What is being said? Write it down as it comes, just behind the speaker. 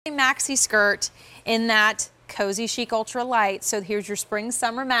Maxi skirt in that Cozychic Ultra Light. So here's your spring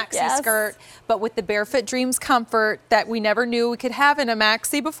summer maxi skirt, but with the Barefoot Dreams comfort that we never knew we could have in a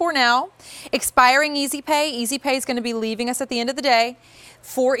maxi before now. Expiring Easy Pay. Easy Pay is going to be leaving us at the end of the day.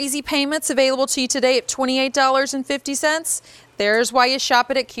 4 easy payments available to you today at $28.50. There's why you shop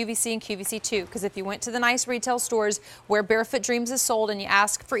it at QVC and QVC too, because if you went to the nice retail stores where Barefoot Dreams is sold and you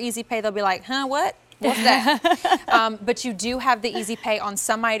ask for Easy Pay, they'll be like, huh, what? What's that? But you do have the Easy Pay on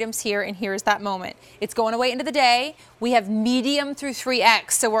some items here, and here's that moment. It's going away into the day. We have medium through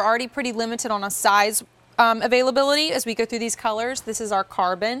 3X, so we're already pretty limited on a size availability as we go through these colors. This is our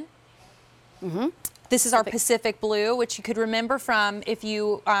carbon. This is our Pacific blue, which you could remember from if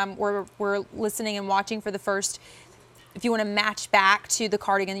you were listening and watching for the first, if you want to match back to the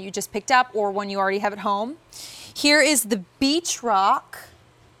cardigan that you just picked up or one you already have at home. Here is the Beach Rock.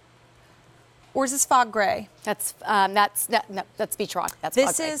 Or is this fog gray? That's Beach Rock. That's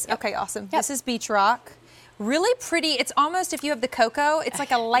this fog is gray. okay. Awesome. This is Beach Rock. Really pretty. It's almost, if you have the cocoa, it's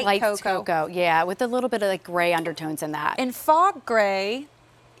like a light cocoa. Yeah, with a little bit of like gray undertones in that. And fog gray.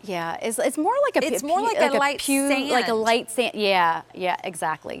 Yeah, it's more like a. It's more like a light sand. Like a light sand. Yeah,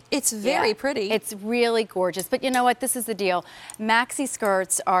 exactly. It's very pretty. It's really gorgeous. But you know what? This is the deal. Maxi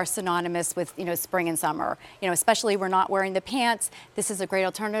skirts are synonymous with spring and summer. Especially we're not wearing the pants. This is a great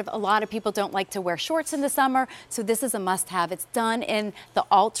alternative. A lot of people don't like to wear shorts in the summer, so this is a must-have. It's done in the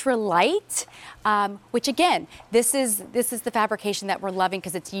ultra light, which again, this is the fabrication that we're loving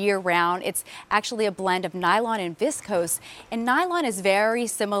because it's year-round. It's actually a blend of nylon and viscose, and nylon is very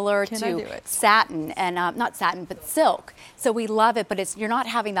similar to satin, and not satin, but silk. So we love it, but you're not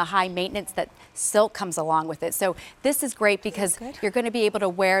having the high maintenance that silk comes along with it. So this is great because you're going to be able to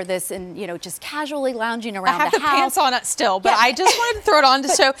wear this and just casually lounging around the house. I have the pants on it still, but I just wanted to throw it on to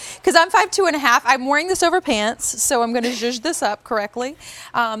show, because I'm 5'2½". I'm wearing this over pants, so I'm going to zhuzh this up correctly.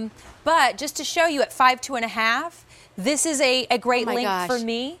 But just to show you, at 5'2½", this is a great length for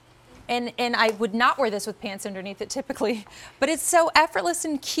me. And I would not wear this with pants underneath it typically, but it's so effortless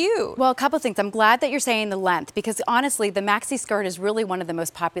and cute. Well, a couple of things. I'm glad that you're saying the length, because honestly, the maxi skirt is really one of the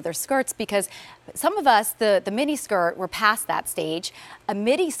most popular skirts, because some of us, the mini skirt, we're past that stage. A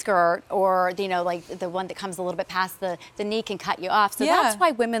midi skirt, or like the one that comes a little bit past the knee, can cut you off. So that's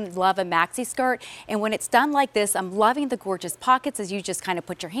why women love a maxi skirt. And when it's done like this, I'm loving the gorgeous pockets as you just kind of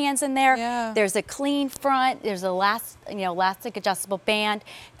put your hands in there. There's a clean front. There's a elastic adjustable band.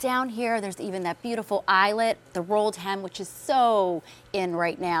 Down here, there's even that beautiful eyelet, the rolled hem, which is so in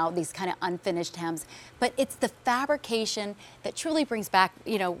right now, these kind of unfinished hems. But it's the fabrication that truly brings back,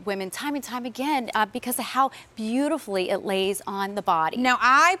 women time and time again because of how beautifully it lays on the body. Now,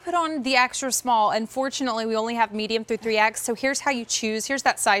 I put on the extra small. Unfortunately, we only have medium through 3X, so here's how you choose. Here's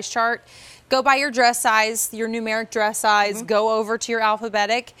that size chart. Go by your dress size, your numeric dress size, go over to your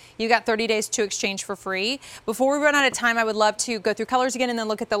alphabetic. You got 30 days to exchange for free. Before we run out of time, I would love to go through colors again and then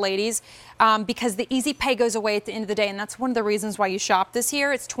look at the ladies, because the Easy Pay goes away at the end of the day, and that's one of the reasons why you shop this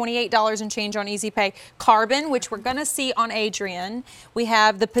year. It's $28 and change on Easy Pay. Carbon, which we're gonna see on Adrian. We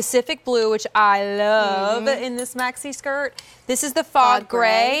have the Pacific Blue, which I love in this maxi skirt. This is the Fog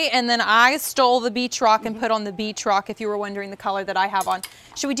Gray, and then I stole the Beach Rock and put on the Beach Rock, if you were wondering the color that I have on.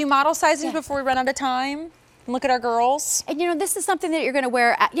 Should we do model sizing before we run out of time? And look at our girls. And this is something that you're going to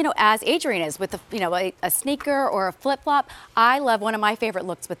wear, as Adrian is, with a sneaker or a flip-flop. I love, one of my favorite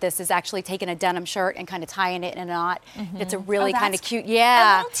looks with this is actually taking a denim shirt and kind of tying it in a knot. It's a really kind of cute,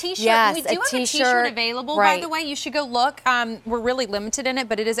 a little t-shirt. We do have a t-shirt available, by the way. You should go look. We're really limited in it,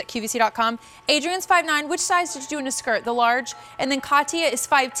 but it is at QVC.com. Adrian's 5'9". Which size did you do in a skirt? The large? And then Katia is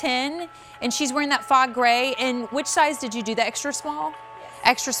 5'10", and she's wearing that fog gray. And which size did you do? The extra small?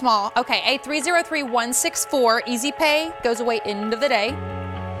 Extra small. Okay, A303164. Easy Pay goes away end of the day.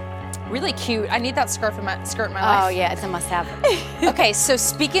 Really cute. I need that skirt in my life. Oh yeah, it's a must-have. Okay, so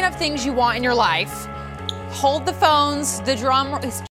speaking of things you want in your life, hold the phones. The drum is